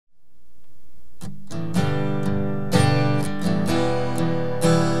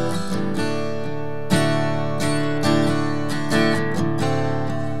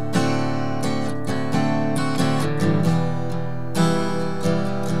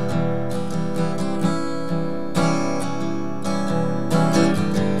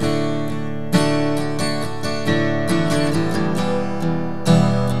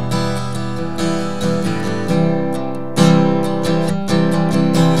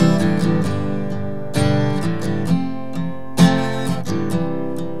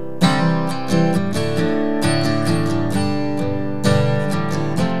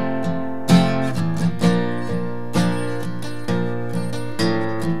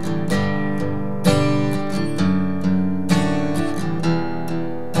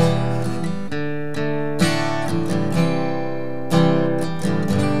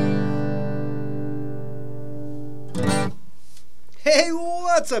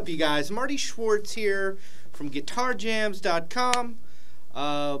What's up, you guys? Marty Schwartz here from GuitarJams.com.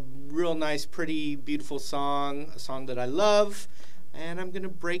 Real nice, pretty, beautiful song, a song that I love, and I'm going to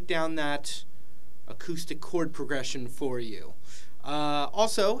break down that acoustic chord progression for you.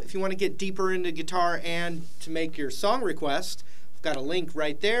 Also, if you want to get deeper into guitar and to make your song request, I've got a link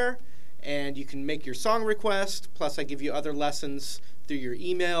right there, and you can make your song request, plus I give you other lessons through your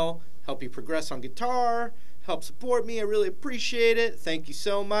email, help you progress on guitar, help support me. I really appreciate it. Thank you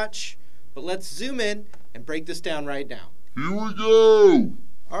so much. But let's zoom in and break this down right now. Here we go.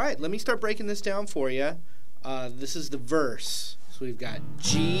 All right, let me start breaking this down for you. This is the verse. So we've got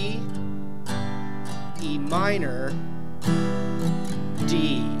G, E minor,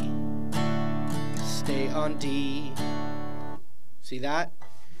 D. Stay on D. See that?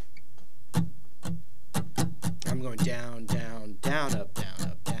 I'm going down, down, down, up, down,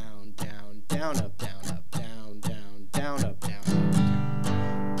 up, down, down, down, up, down, up, down, down, down, up, down, up, down, up,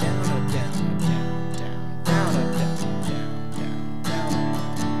 down, up, down, down, down, up, down, down, down,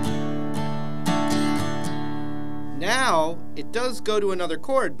 down. Now it does go to another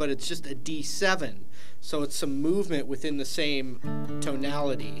chord, but it's just a D7, so it's some movement within the same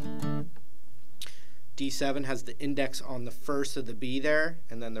tonality. D7 has the index on the first of the B there,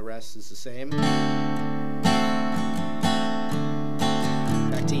 and then the rest is the same.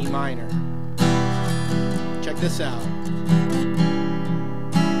 Back to E minor. Check this out.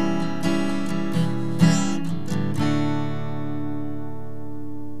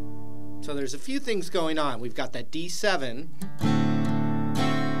 So there's a few things going on. We've got that D7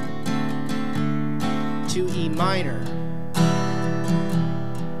 to E minor.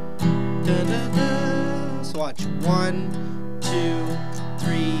 Da, da, da. So watch. 1, 2,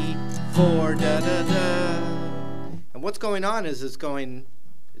 3, 4, da da da. And what's going on is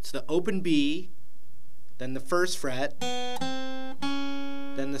it's the open B, then the first fret,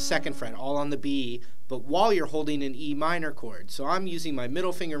 then the second fret, all on the B, but while you're holding an E minor chord. So I'm using my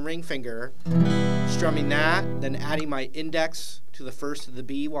middle finger and ring finger, strumming that, then adding my index to the first of the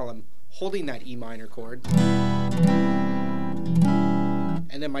B while I'm holding that E minor chord.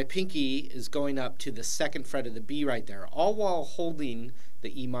 And then my pinky is going up to the second fret of the B right there, all while holding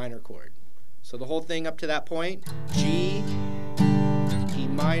the E minor chord. So the whole thing up to that point, G, E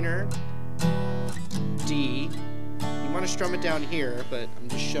minor, D. You want to strum it down here, but I'm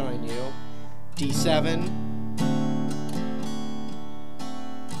just showing you. D7,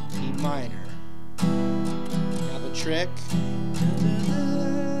 E minor. Now the trick.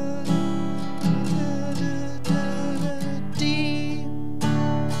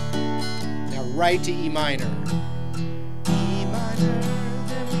 Right to E minor. E minor,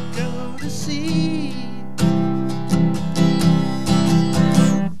 then we go to C.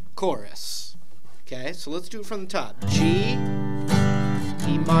 Chorus. Okay, so let's do it from the top. G,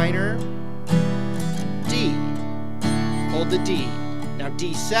 E minor, D. Hold the D. Now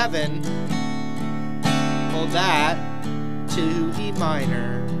D7, hold that to E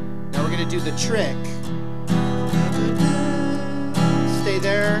minor. Now we're going to do the trick. Stay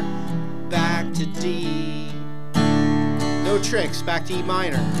there. Back to D. No tricks, back to E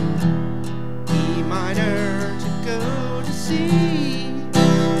minor. E minor to go to C.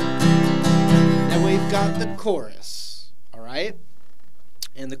 Then we've got the chorus, all right?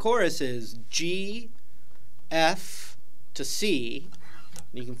 And the chorus is G, F to C.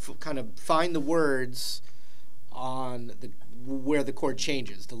 You can kind of find the words on where the chord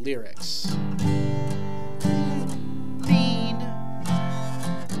changes, the lyrics.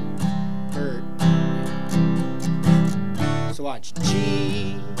 So watch.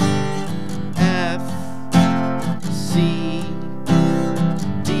 G, F, C,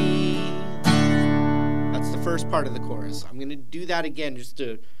 D. That's the first part of the chorus. I'm going to do that again just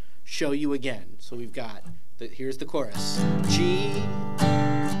to show you again. So we've got, here's the chorus. G,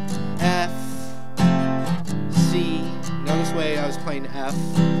 F, C. Notice the way I was playing F,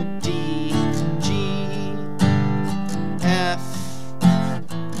 D, G, F,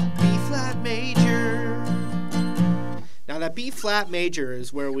 B flat major. Now that B flat major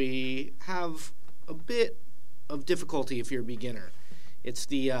is where we have a bit of difficulty if you're a beginner. It's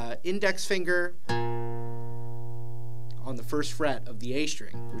the index finger on the first fret of the A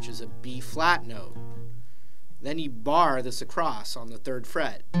string, which is a B flat note. Then you bar this across on the third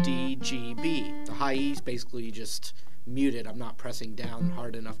fret, D, G, B. The high E's basically just muted. I'm not pressing down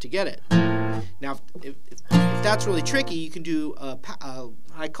hard enough to get it. Now, if that's really tricky, you can do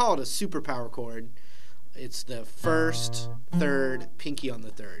I call it a superpower chord. It's the first, third, pinky on the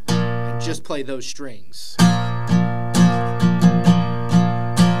third, and just play those strings.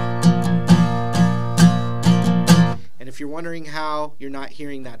 if you're wondering how you're not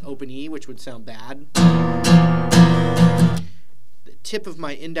hearing that open E, which would sound bad, the tip of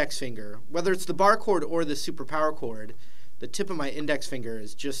my index finger, whether it's the bar chord or the super power chord, the tip of my index finger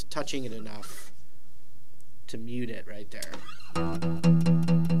is just touching it enough to mute it right there.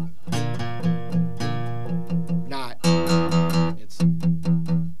 Not. It's.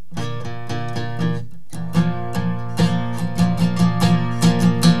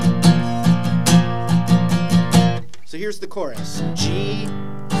 So here's the chorus. G,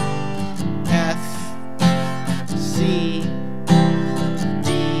 F, C,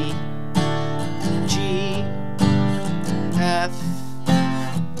 D, G, F,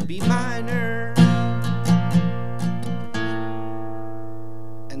 B minor,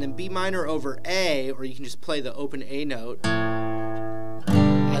 and then B minor over A, or you can just play the open A note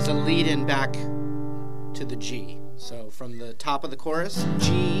as a lead-in back to the G. So from the top of the chorus,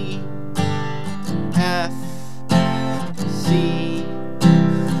 G, F, C,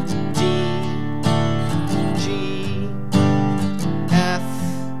 D, G, F,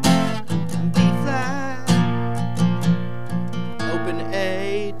 B flat, open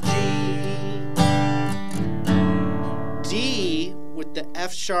A, G, D with the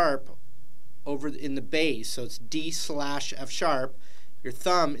F sharp over in the bass, so it's D slash F sharp. Your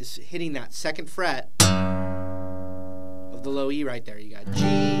thumb is hitting that second fret of the low E right there. You got G,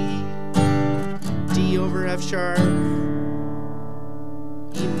 D over F sharp,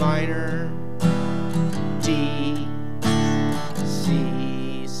 E minor, D,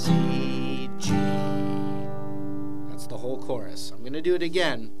 C, C, G. That's the whole chorus. I'm going to do it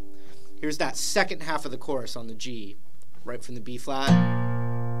again. Here's that second half of the chorus on the G, right from the B flat.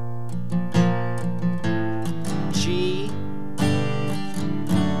 G,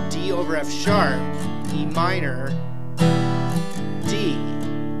 D over F sharp, E minor, D.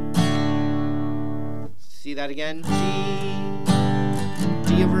 See that again? G,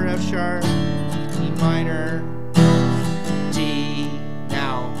 D over F sharp, E minor, D.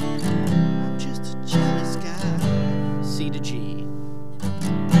 Now, I'm just a jealous guy. C to G.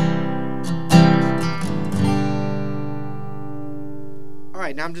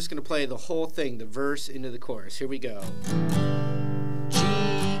 Alright, now I'm just going to play the whole thing, the verse into the chorus. Here we go. G,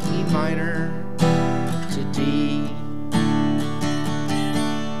 E minor, to D,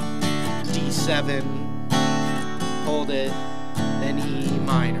 D7, hold it, then E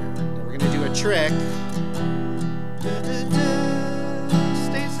minor. Then we're going to do a trick.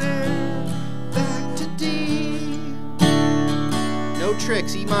 Stays there, back to D. No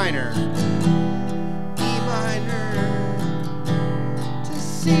tricks, E minor. E minor to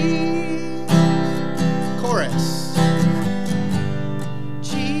C. Chorus.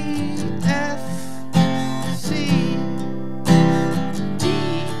 G, F, C, D,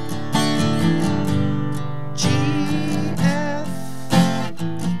 G, F,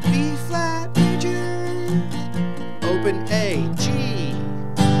 B flat major, open A, G,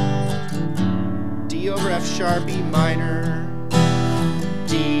 D over F sharp, E minor,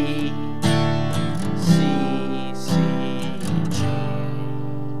 D, C, C, G,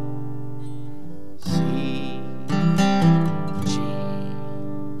 C, G,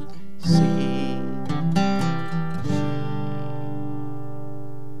 C.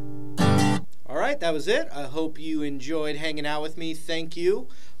 Alright, that was it. I hope you enjoyed hanging out with me. Thank you.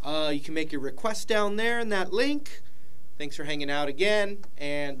 You can make your request down there in that link. Thanks for hanging out again,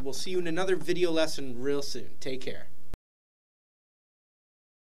 and we'll see you in another video lesson real soon. Take care.